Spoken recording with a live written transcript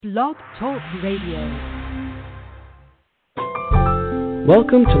Blog Talk Radio.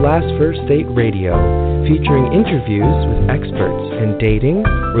 Welcome to Last First Date Radio, featuring interviews with experts in dating,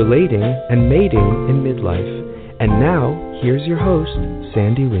 relating, and mating in midlife. And now, here's your host,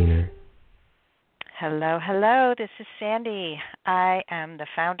 Sandy Weiner. Hello, this is Sandy. I am the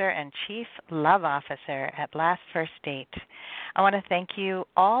founder and chief love officer at Last First Date. I want to thank you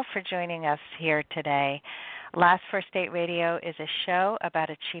all for joining us here today. Last First Date Radio is a show about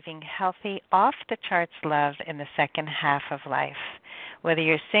achieving healthy, off-the-charts love in the second half of life. Whether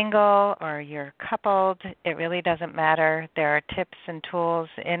you're single or you're coupled, it really doesn't matter. There are tips and tools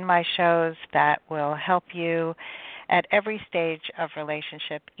in my shows that will help you at every stage of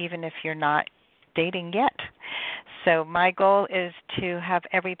relationship, even if you're not dating yet. So my goal is to have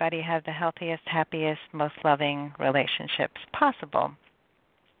everybody have the healthiest, happiest, most loving relationships possible.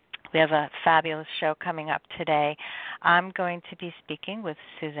 We have a fabulous show coming up today. I'm going to be speaking with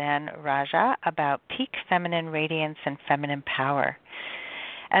Suzanne Raja about peak feminine radiance and feminine power.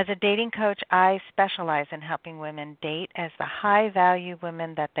 As a dating coach, I specialize in helping women date as the high-value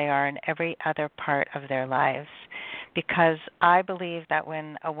women that they are in every other part of their lives, because I believe that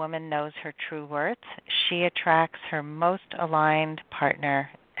when a woman knows her true worth, she attracts her most aligned partner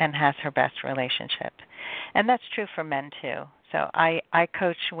and has her best relationship. And that's true for men, too. So I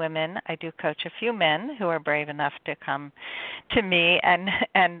coach women. I do coach a few men who are brave enough to come to me and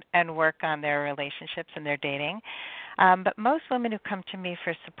work on their relationships and their dating. But most women who come to me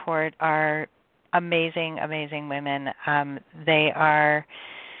for support are amazing, amazing women. They are,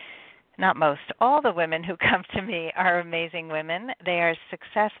 not most, all the women who come to me are amazing women. They are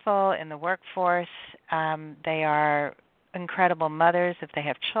successful in the workforce. They are incredible mothers if they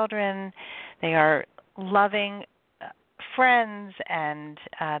have children. They are loving friends, and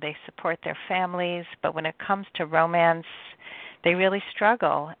they support their families. But when it comes to romance, they really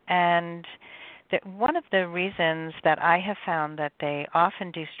struggle. And one of the reasons that I have found that they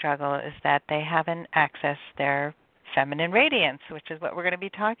often do struggle is that they haven't accessed their feminine radiance, which is what we're going to be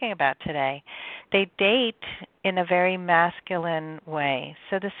talking about today. They date in a very masculine way.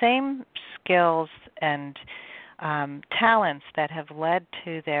 So the same skills and talents that have led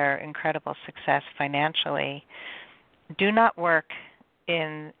to their incredible success financially do not work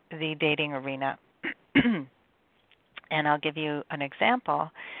in the dating arena. And I'll give you an example.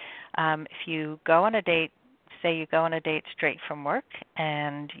 If you go on a date, say you go on a date straight from work,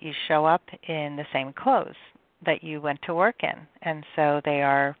 and you show up in the same clothes that you went to work in, and so they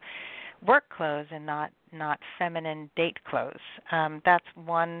are work clothes and not feminine date clothes. That's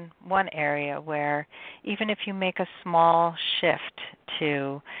one area where even if you make a small shift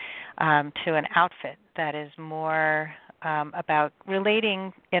to an outfit that is more about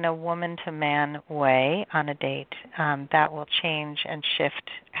relating in a woman-to-man way on a date, that will change and shift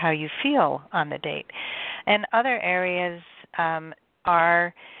how you feel on the date. And other areas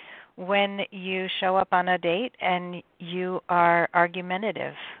are when you show up on a date and you are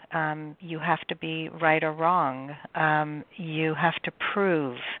argumentative. You have to be right or wrong. You have to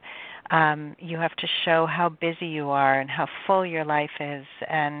prove. You have to show how busy you are and how full your life is.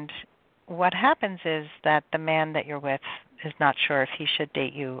 And what happens is that the man that you're with is not sure if he should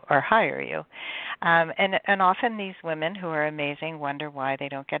date you or hire you. And often these women who are amazing wonder why they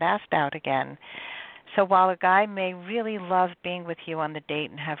don't get asked out again. So while a guy may really love being with you on the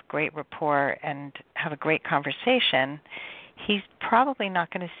date and have great rapport and have a great conversation, he's probably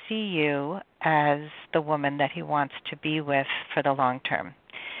not going to see you as the woman that he wants to be with for the long term.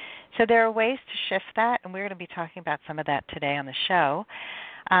 So there are ways to shift that, and we're going to be talking about some of that today on the show.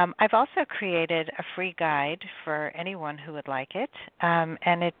 I've also created a free guide for anyone who would like it,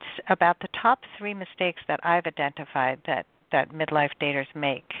 and it's about the top 3 mistakes that I've identified that midlife daters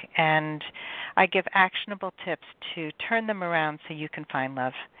make. And I give actionable tips to turn them around so you can find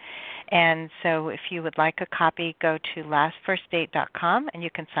love. And so if you would like a copy, go to lastfirstdate.com, and you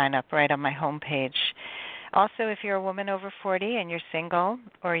can sign up right on my homepage. Also, if you're a woman over 40 and you're single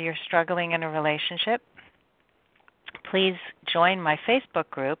or you're struggling in a relationship, please join my Facebook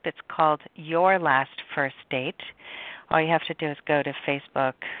group. It's called Your Last First Date. All you have to do is go to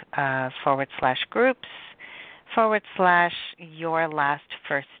Facebook /groups/Your Last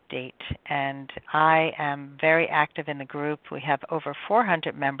First Date. And I am very active in the group. We have over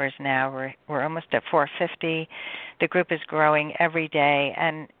 400 members now. We're almost at 450. The group is growing every day,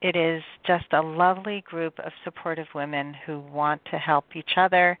 and it is just a lovely group of supportive women who want to help each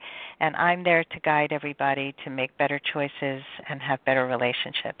other, and I'm there to guide everybody to make better choices and have better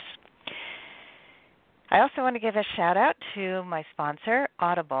relationships. I also want to give a shout out to my sponsor,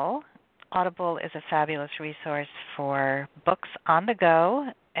 Audible. Audible is a fabulous resource for books on the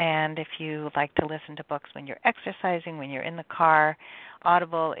go And if you like to listen to books when you're exercising, when you're in the car,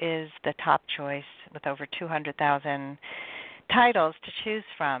 Audible is the top choice with over 200,000 titles to choose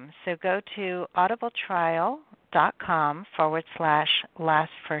from. So go to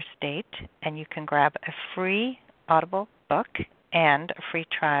audibletrial.com/lastfirstdate, and you can grab a free Audible book and a free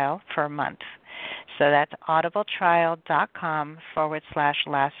trial for a month. So that's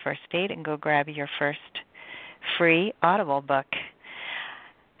audibletrial.com/lastfirstdate, and go grab your first free Audible book.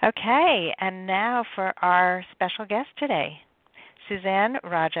 Okay, and now for our special guest today. Suzanne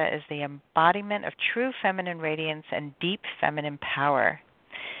Raja is the embodiment of true feminine radiance and deep feminine power.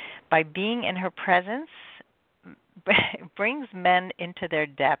 By being in her presence, brings men into their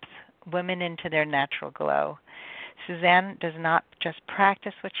depth, women into their natural glow. Suzanne does not just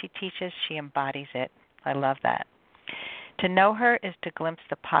practice what she teaches, she embodies it. I love that. To know her is to glimpse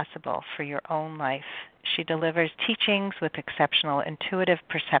the possible for your own life. She delivers teachings with exceptional intuitive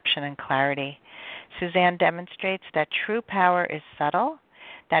perception and clarity. Suzanne demonstrates that true power is subtle,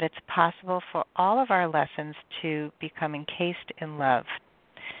 that it's possible for all of our lessons to become encased in love.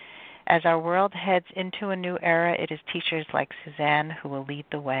 As our world heads into a new era, it is teachers like Suzanne who will lead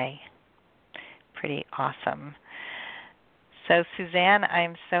the way. Pretty awesome. So, Suzanne,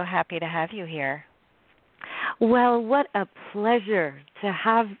 I'm so happy to have you here. Well, what a pleasure to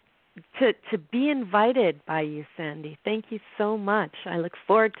have to be invited by you, Sandy. Thank you so much. I look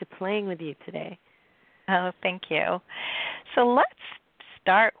forward to playing with you today. Oh, thank you. So let's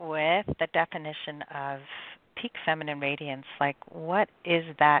start with the definition of peak feminine radiance. Like, what is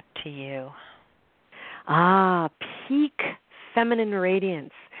that to you? Peak feminine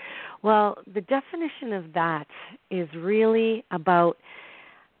radiance. Well, the definition of that is really about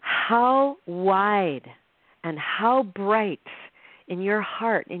how wide and how bright in your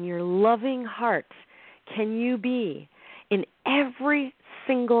heart, in your loving heart, can you be in every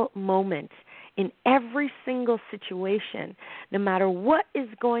single moment, in every single situation, no matter what is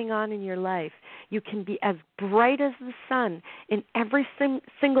going on in your life. You can be as bright as the sun in every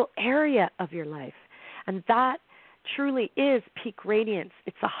single area of your life. And that truly is peak radiance.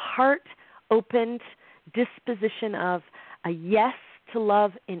 It's a heart-opened disposition of a yes to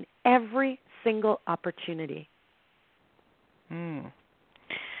love in every single opportunity.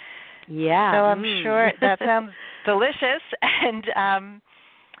 Yeah. So I'm sure that sounds delicious. And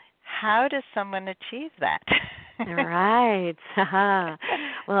how does someone achieve that? Right.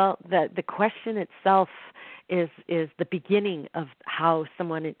 Well, the question itself is the beginning of how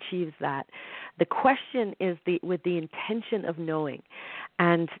someone achieves that. The question is with the intention of knowing,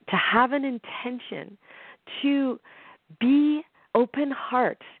 and to have an intention to be open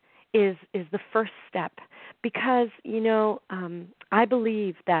heart is the first step, because I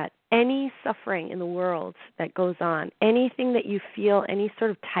believe that any suffering in the world that goes on, anything that you feel, any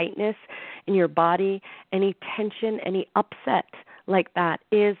sort of tightness in your body, any tension, any upset like that,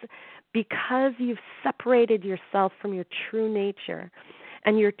 is because you've separated yourself from your true nature.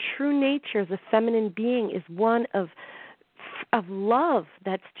 And your true nature as a feminine being is one of love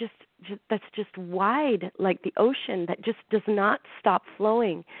that's just wide like the ocean, that just does not stop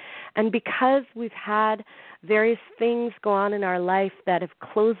flowing. And because we've had various things go on in our life that have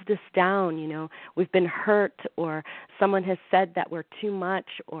closed us down, we've been hurt, or someone has said that we're too much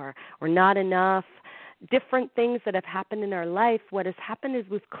or we're not enough, different things that have happened in our life, what has happened is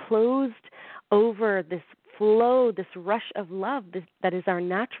we've closed over this flow, this rush of love that is our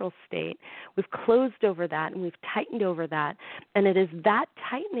natural state. We've closed over that, and we've tightened over that. And it is that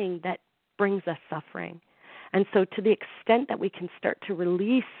tightening that brings us suffering. And so to the extent that we can start to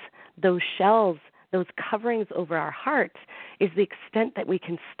release those shells, those coverings over our hearts, is the extent that we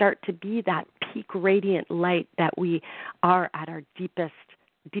can start to be that peak radiant light that we are at our deepest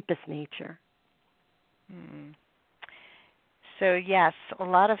nature. So yes, a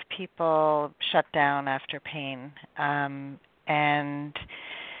lot of people shut down after pain, and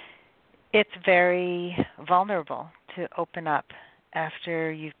it's very vulnerable to open up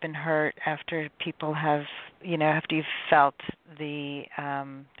after you've been hurt, after people have, after you've felt the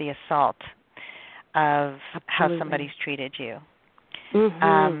assault of how somebody's treated you.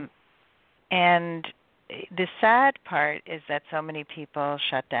 Mm-hmm. And the sad part is that so many people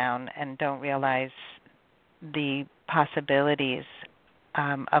shut down and don't realize the possibilities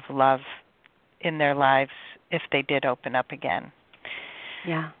of love in their lives if they did open up again.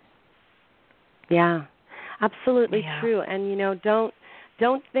 Yeah, absolutely true. And don't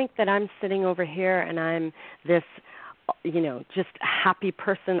think that I'm sitting over here and I'm this just a happy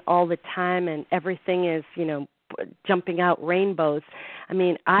person all the time and everything is jumping out rainbows. I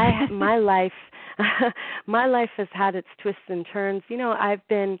mean, my life my life has had its twists and turns. You know, I've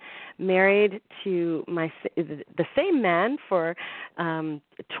been married to the same man for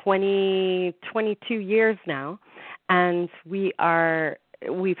 22 years now, and we've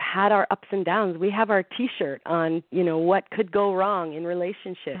had our ups and downs. We have our T-shirt on, you know, what could go wrong in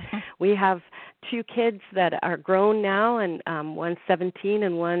relationship. We have 2 kids that are grown now, and one's 17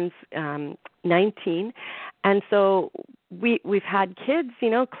 and one's 19, and so we've had kids, you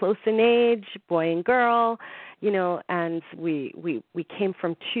know, close in age, boy and girl, you know, and we came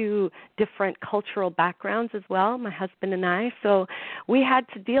from 2 different cultural backgrounds as well, my husband and I. So we had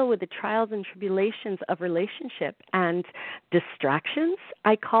to deal with the trials and tribulations of relationship and distractions,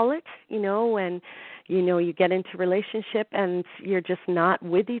 I call it, you know, when, you know, you get into relationship and you're just not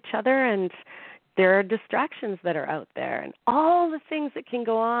with each other, and there are distractions that are out there and all the things that can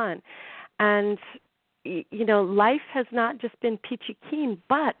go on. And you know, life has not just been peachy keen,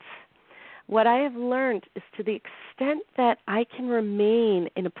 but what I have learned is, to the extent that I can remain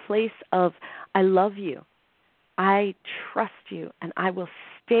in a place of I love you, I trust you, and I will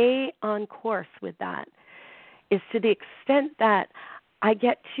stay on course with that, is to the extent that I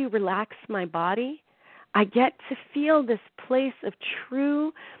get to relax my body, I get to feel this place of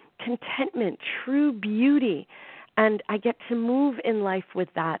true contentment, true beauty, and I get to move in life with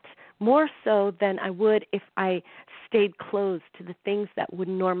that, more so than I would if I stayed closed to the things that would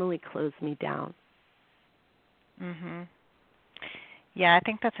normally close me down. Mhm. Yeah, I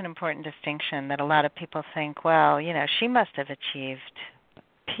think that's an important distinction, that a lot of people think, well, you know, she must have achieved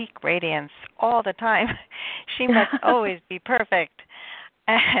peak radiance all the time. She must always be perfect.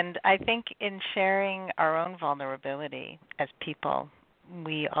 And I think in sharing our own vulnerability as people,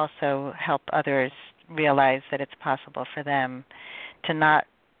 we also help others realize that it's possible for them to not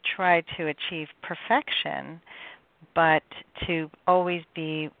try to achieve perfection, but to always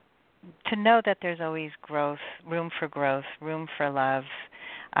to know that there's always growth, room for love,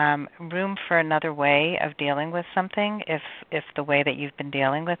 room for another way of dealing with something if the way that you've been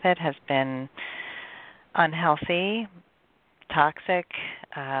dealing with it has been unhealthy, toxic,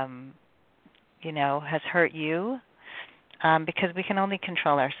 you know, has hurt you, because we can only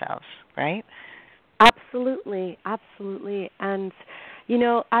control ourselves, right? Absolutely, absolutely. And you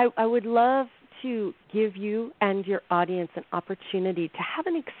know, I would love to give you and your audience an opportunity to have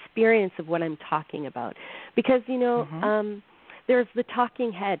an experience of what I'm talking about. Because, you know, there's the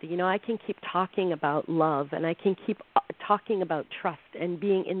talking head. You know, I can keep talking about love, and I can keep talking about trust and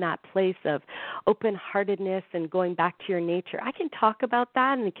being in that place of open-heartedness and going back to your nature. I can talk about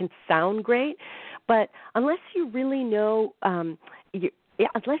that, and it can sound great, but unless you really know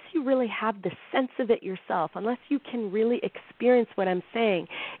unless you really have the sense of it yourself, unless you can really experience what I'm saying,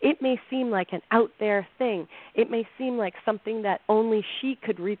 it may seem like an out there thing. It may seem like something that only she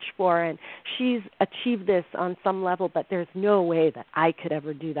could reach for, and she's achieved this on some level, but there's no way that I could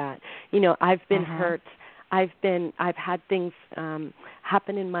ever do that. You know, I've been hurt. I've had things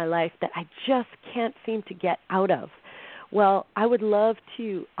happen in my life that I just can't seem to get out of. Well, I would love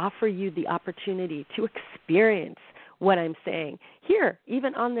to offer you the opportunity to experience what I'm saying here,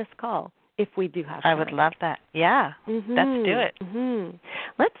 even on this call, if we do have time. I would love that. Yeah, let's do it.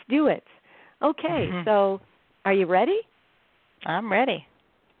 Let's do it. Okay, so are you ready? I'm ready.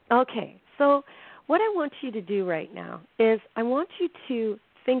 Okay, so what I want you to do right now is I want you to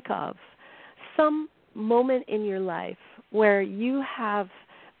think of some moment in your life where you have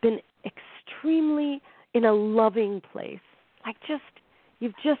been extremely in a loving place. Like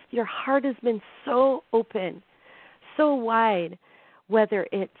your heart has been so open, so wide, whether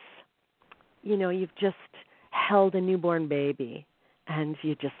it's, you know, you've just held a newborn baby and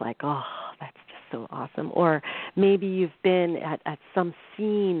you're just like, oh, that's just so awesome. Or maybe you've been at some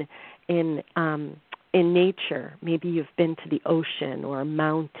scene in nature. Maybe you've been to the ocean or a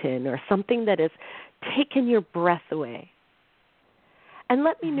mountain or something that has taken your breath away. And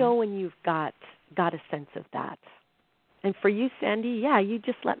let me know when you've got a sense of that. And for you, Sandy, yeah, you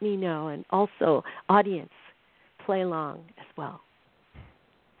just let me know. And also, audience, play along as well.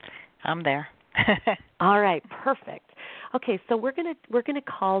 I'm there. All right, perfect. Okay, so we're gonna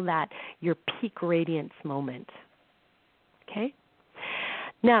call that your peak radiance moment. Okay?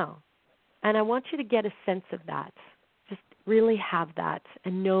 Now, and I want you to get a sense of that. Just really have that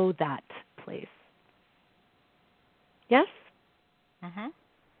and know that place. Yes?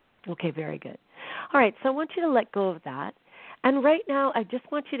 Okay, very good. All right, so I want you to let go of that. And right now, I just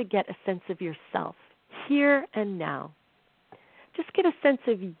want you to get a sense of yourself, here and now. Just get a sense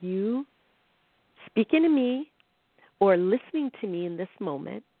of you speaking to me or listening to me in this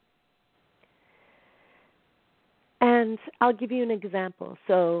moment. And And I'll give you an example.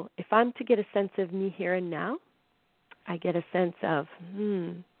 So if I'm to get a sense of me here and now, I get a sense of,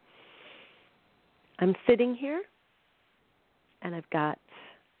 I'm sitting here, and I've got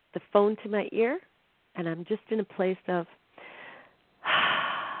the phone to my ear, and I'm just in a place of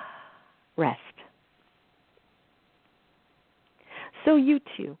rest. So you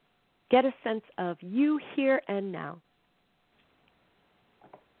too, get a sense of you here and now.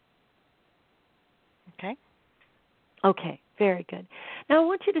 Okay. Okay, very good. Now I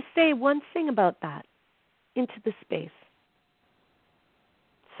want you to say one thing about that into the space.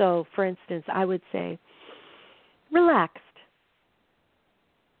 So, for instance, I would say, relaxed.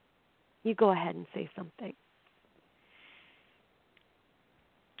 You go ahead and say something.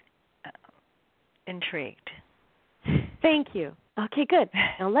 Intrigued. Thank you. Okay, good.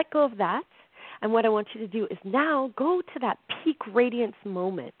 Now let go of that. And what I want you to do is now go to that peak radiance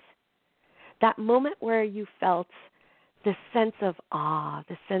moment. That moment where you felt the sense of awe,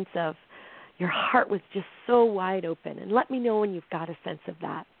 the sense of your heart was just so wide open. And let me know when you've got a sense of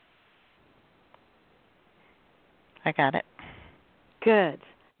that. I got it. Good.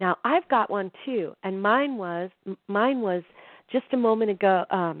 Now I've got one too, and mine was just a moment ago,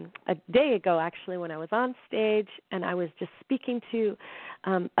 a day ago actually, when I was on stage and I was just speaking to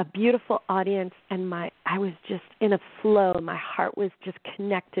a beautiful audience, and I was just in a flow. My heart was just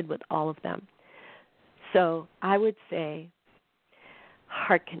connected with all of them. So I would say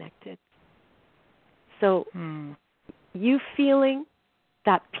heart connected. So you feeling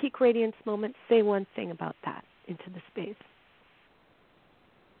that peak radiance moment, say one thing about that into the space.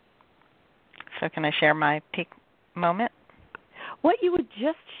 So can I share my peak moment? What you would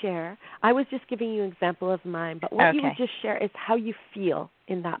just share, I was just giving you an example of mine, but what you would just share is how you feel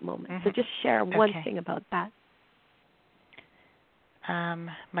in that moment. Mm-hmm. So just share one thing about that.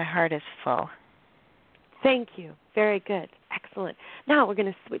 My heart is full. Thank you. Very good. Excellent. Now we're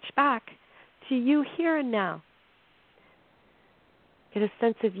going to switch back to you here and now. Get a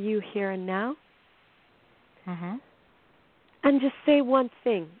sense of you here and now. Mm-hmm. And just say one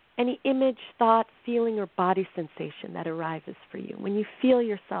thing, any image, thought, feeling, or body sensation that arises for you when you feel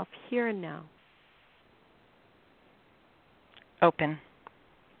yourself here and now. Open.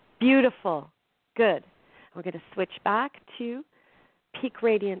 Beautiful. Good. We're going to switch back to peak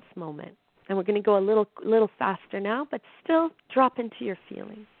radiance moment. And we're going to go a little faster now, but still drop into your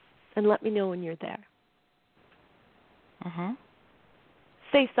feelings and let me know when you're there. Mm-hmm.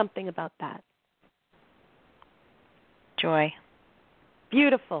 Say something about that. Joy.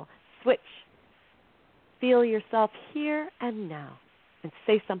 Beautiful. Switch. Feel yourself here and now and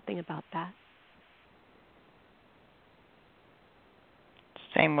say something about that.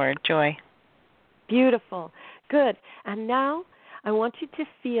 Same word, joy. Beautiful. Good. And now I want you to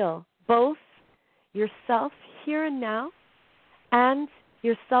feel both yourself here and now and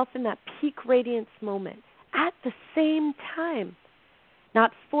yourself in that peak radiance moment at the same time.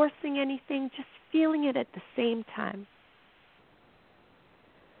 Not forcing anything, just feeling it at the same time.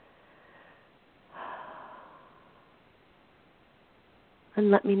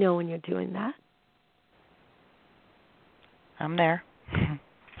 And let me know when you're doing that. I'm there.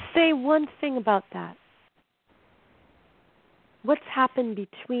 Say one thing about that. What's happened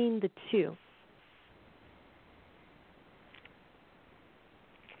between the two?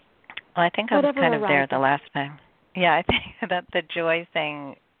 Well, I think I was kind of there the last time. Yeah, I think that the joy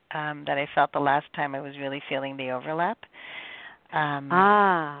thing that I felt the last time, I was really feeling the overlap. That's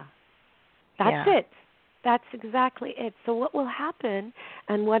it. That's exactly it. So what will happen,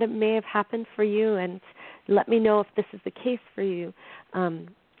 and what it may have happened for you, and let me know if this is the case for you,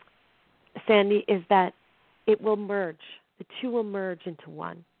 Sandy, is that it will merge. The two will merge into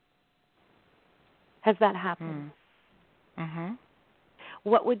one. Has that happened? Mm-hmm.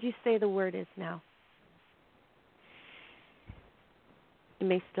 What would you say the word is now? It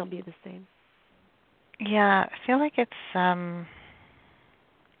may still be the same. Yeah, I feel like it's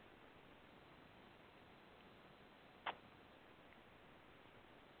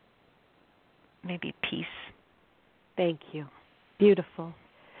maybe peace. Thank you. Beautiful.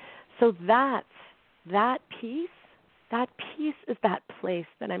 So that peace is that place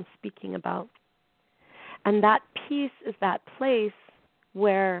that I'm speaking about. And that peace is that place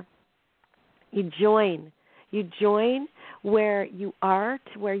where you join. You join where you are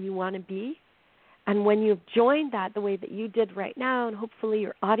to where you want to be. And when you've joined that the way that you did right now, and hopefully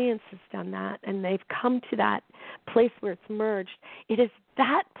your audience has done that, and they've come to that place where it's merged, it is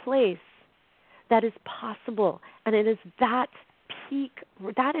that place that is possible. And it is that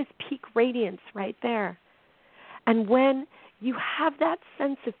is peak radiance right there. And when you have that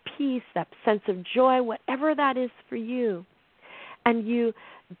sense of peace, that sense of joy, whatever that is for you, and you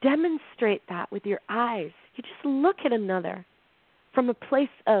demonstrate that with your eyes. You just look at another from a place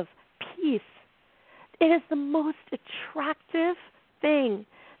of peace. It is the most attractive thing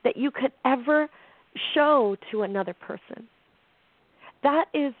that you could ever show to another person. That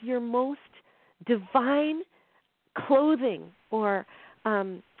is your most divine clothing or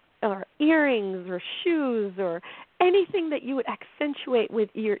earrings or shoes or anything that you would accentuate with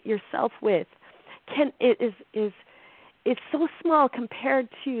yourself with. Is so small compared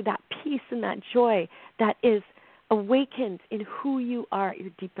to that peace and that joy that is awakened in who you are at your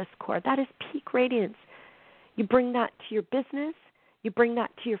deepest core. That is peak radiance. You bring that to your business. You bring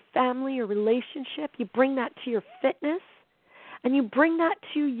that to your family, your relationship. You bring that to your fitness. And you bring that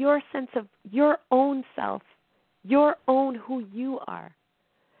to your sense of your own self, your own who you are.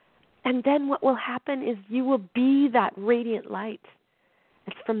 And then what will happen is you will be that radiant light.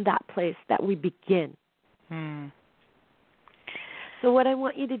 It's from that place that we begin. So what I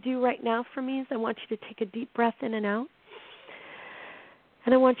want you to do right now for me is I want you to take a deep breath in and out.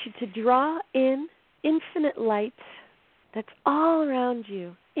 And I want you to draw in infinite light that's all around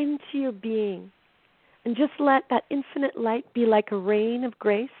you into your being. And just let that infinite light be like a rain of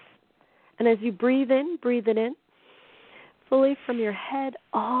grace. And as you breathe it in, fully from your head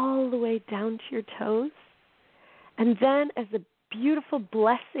all the way down to your toes. And then as a beautiful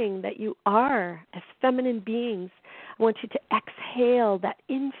blessing that you are as feminine beings, I want you to exhale that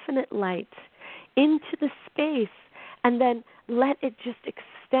infinite light into the space and then let it just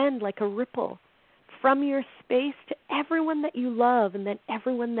extend like a ripple from your space to everyone that you love and then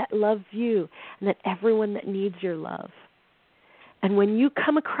everyone that loves you and then everyone that needs your love. And when you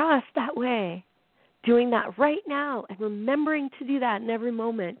come across that way, doing that right now and remembering to do that in every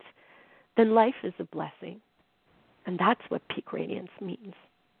moment, then life is a blessing. And that's what peak radiance means.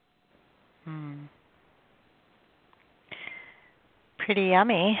 Pretty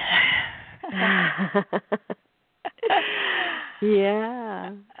yummy.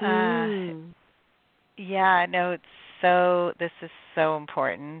 Yeah. Yeah, no, this is so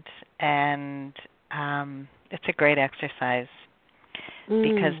important, and it's a great exercise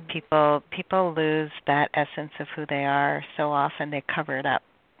because people lose that essence of who they are so often. They cover it up.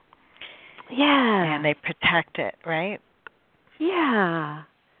 Yeah. And they protect it, right? Yeah.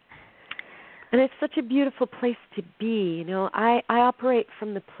 And it's such a beautiful place to be. You know, I operate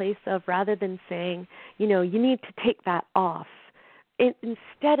from the place of, rather than saying, you know, you need to take that off.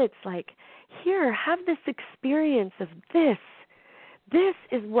 Instead, it's like, here, have this experience of this. This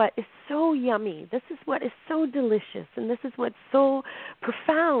is what is so yummy. This is what is so delicious. And this is what's so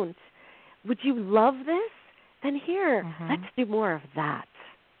profound. Would you love this? Then here, let's do more of that.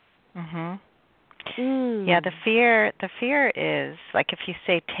 Yeah, the fear is, like if you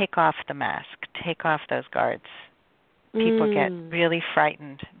say take off the mask, take off those guards, people get really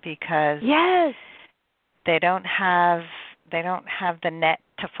frightened because they don't have the net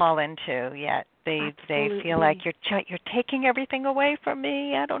to fall into yet. They feel like you're taking everything away from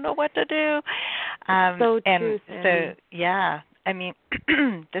me. I don't know what to do. So true, Sandy. So yeah, I mean,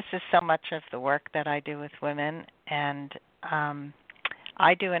 this is so much of the work that I do with women, and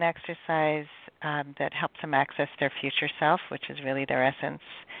I do an exercise that helps them access their future self, which is really their essence.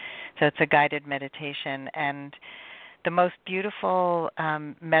 So it's a guided meditation, and the most beautiful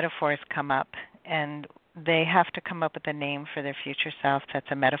metaphors come up, and they have to come up with a name for their future self that's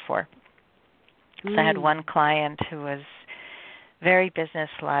a metaphor. So I had one client who was very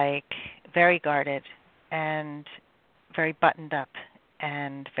businesslike, very guarded, and very buttoned up,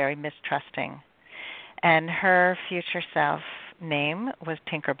 and very mistrusting. And her future self name was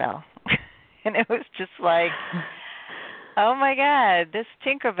Tinkerbell. And it was just like, oh my God, this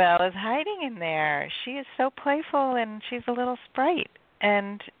Tinkerbell is hiding in there. She is so playful and she's a little sprite.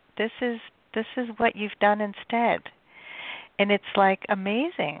 And this is what you've done instead. And it's like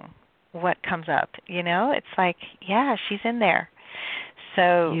amazing what comes up, you know? It's like, yeah, she's in there.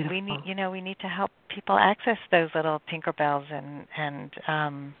 So Beautiful. we need to help people access those little Tinkerbells, and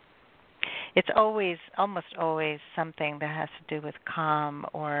it's almost always something that has to do with calm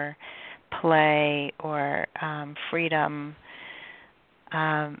or play or freedom.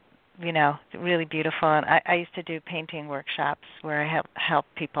 Really beautiful. And I used to do painting workshops where I help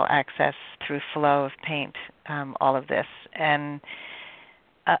people access through flow of paint all of this. And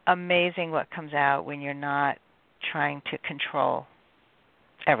amazing what comes out when you're not trying to control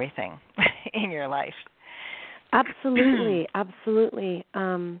everything in your life. Absolutely, absolutely.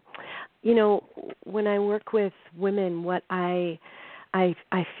 You know, when I work with women, what I I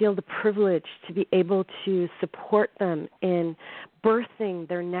feel the privilege to be able to support them in birthing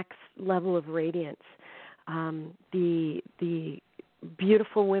their next level of radiance. The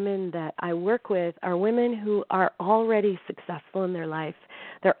beautiful women that I work with are women who are already successful in their life.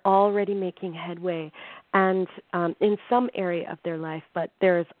 They're already making headway, and in some area of their life, but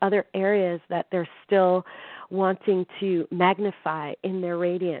there's other areas that they're still wanting to magnify in their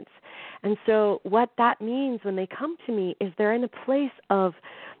radiance. And so what that means when they come to me is they're in a place of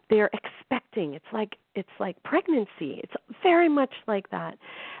they're expecting. It's like pregnancy. It's very much like that.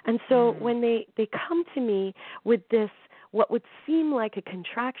 And so when they come to me with this, what would seem like a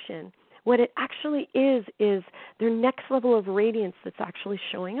contraction, what it actually is their next level of radiance that's actually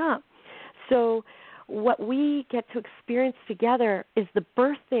showing up. So what we get to experience together is the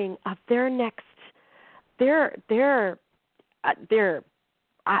birthing of their next,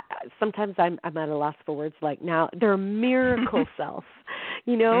 sometimes I'm at a loss for words like now, their miracle self,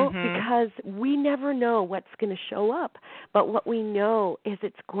 because we never know what's going to show up. But what we know is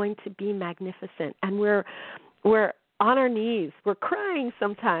it's going to be magnificent. And we're on our knees. We're crying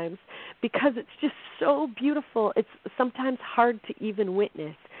sometimes because it's just so beautiful. It's sometimes hard to even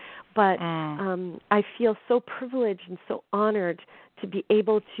witness. But I feel so privileged and so honored to be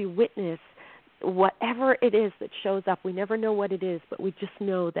able to witness whatever it is that shows up. We never know what it is, but we just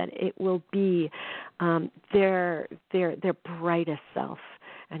know that it will be their brightest self.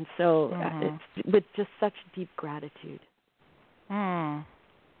 And so it's with just such deep gratitude.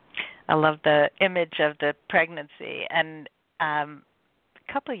 I love the image of the pregnancy. And a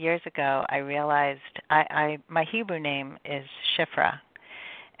couple of years ago, I realized my Hebrew name is Shifra.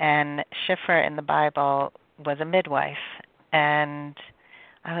 And Shifra in the Bible was a midwife. And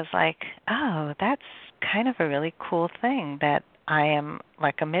I was like, oh, that's kind of a really cool thing that I am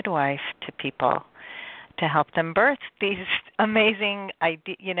like a midwife to people to help them birth these amazing,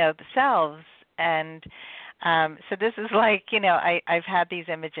 selves. And so this is like, I've had these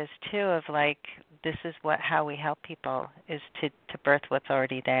images too of like, this is how we help people is to birth what's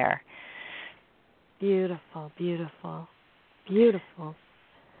already there. Beautiful, beautiful, beautiful.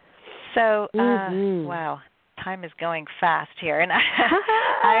 So, wow, time is going fast here, and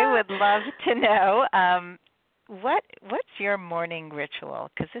I would love to know what's your morning ritual?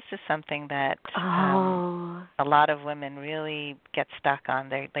 Because this is something that a lot of women really get stuck on.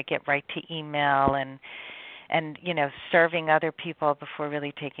 They get right to email and serving other people before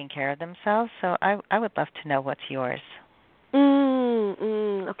really taking care of themselves. So I would love to know what's yours.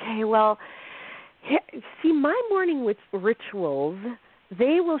 Okay, well, see, my morning rituals,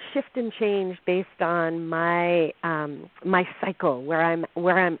 they will shift and change based on my my cycle, where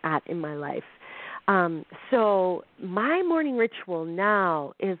I'm at in my life. So my morning ritual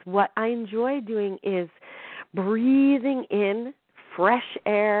now is what I enjoy doing is breathing in fresh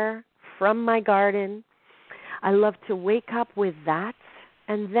air from my garden. I love to wake up with that.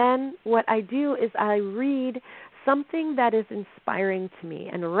 And then what I do is I read something that is inspiring to me.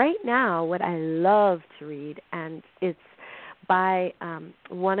 And right now what I love to read, and it's by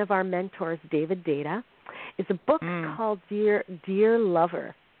one of our mentors, David Deida, is a book called Dear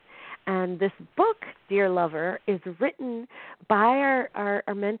Lover. And this book, Dear Lover, is written by our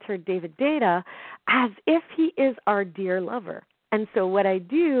mentor, David Deida, as if he is our dear lover. And so what I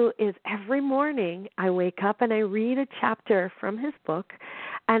do is every morning I wake up and I read a chapter from his book.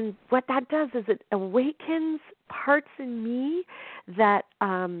 And what that does is it awakens parts in me that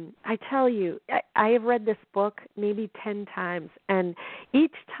I tell you, I have read this book maybe 10 times. And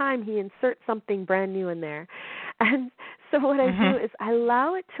each time he inserts something brand new in there. And so what I do is I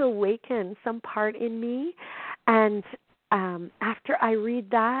allow it to awaken some part in me. And after I read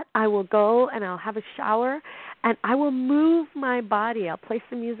that, I will go and I'll have a shower and I will move my body. I'll play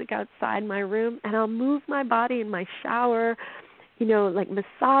some music outside my room and I'll move my body in my shower, like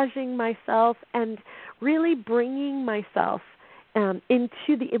massaging myself and really bringing myself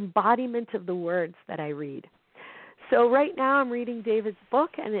into the embodiment of the words that I read. So right now I'm reading David's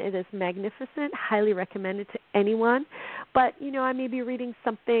book, and it is magnificent. Highly recommended to anyone. But, I may be reading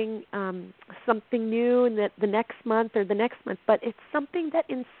something new in the next month or the next month, but it's something that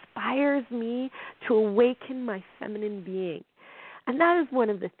inspires me to awaken my feminine being. And that is one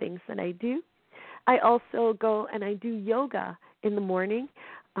of the things that I do. I also go and I do yoga in the morning,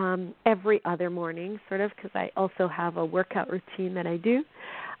 every other morning, sort of, because I also have a workout routine that I do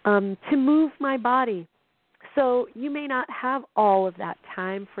to move my body. So you may not have all of that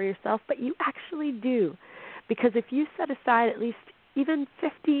time for yourself, but you actually do. Because if you set aside at least even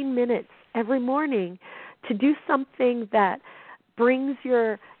 15 minutes every morning to do something that brings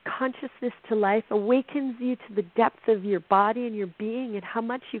your consciousness to life, awakens you to the depth of your body and your being and how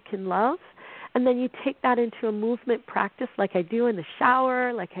much you can love. And then you take that into a movement practice like I do in the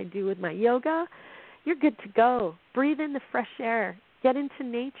shower, like I do with my yoga. You're good to go. Breathe in the fresh air. Get into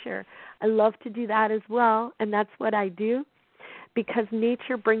nature. I love to do that as well, and that's what I do because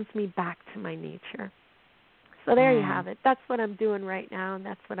nature brings me back to my nature. So there you have it. That's what I'm doing right now, and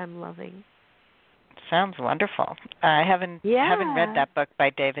that's what I'm loving. Sounds wonderful. I haven't read that book by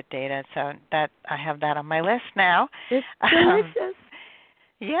David Deida, so that I have that on my list now. It's delicious.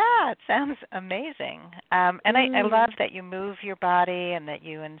 Yeah, it sounds amazing. And I love that you move your body and that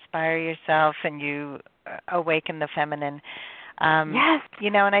you inspire yourself and you awaken the feminine. Yes.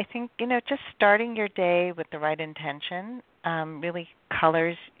 And I think, just starting your day with the right intention really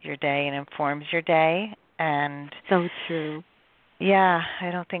colors your day and informs your day. And so true. Yeah,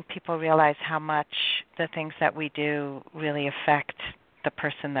 I don't think people realize how much the things that we do really affect the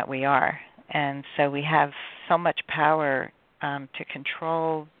person that we are. And so we have so much power to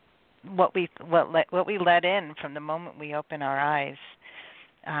control what we let in from the moment we open our eyes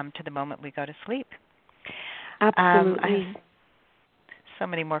to the moment we go to sleep. Absolutely. I have so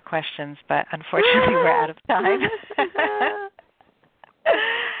many more questions, but unfortunately we're out of time.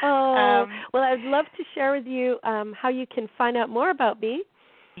 Well, I'd love to share with you how you can find out more about me.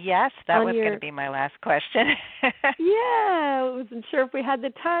 Yes, that was going to be my last question. Yeah, I wasn't sure if we had the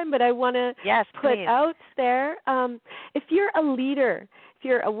time, but I want to put out there, if you're a leader, if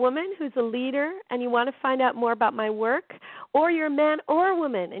you're a woman who's a leader and you want to find out more about my work, or you're a man or a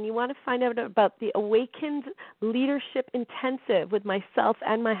woman and you want to find out about the Awakened Leadership Intensive with myself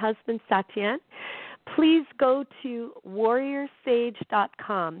and my husband, Satyen, please go to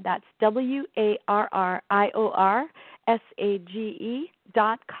warriorsage.com. That's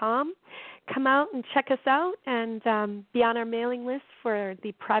WARRIORSAGE.com. Come out and check us out and be on our mailing list for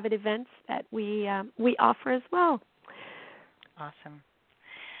the private events that we offer as well. Awesome.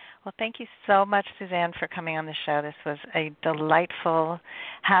 Well, thank you so much, Suzanne, for coming on the show. This was a delightful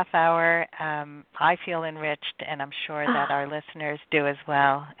half hour. I feel enriched, and I'm sure that our listeners do as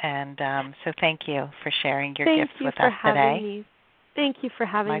well. And so thank you for sharing your gifts with us today. Thank you for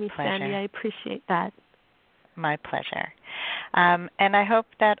having me, pleasure. Sandy. I appreciate that. My pleasure. And I hope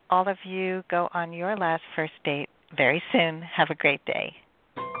that all of you go on your last first date very soon. Have a great day.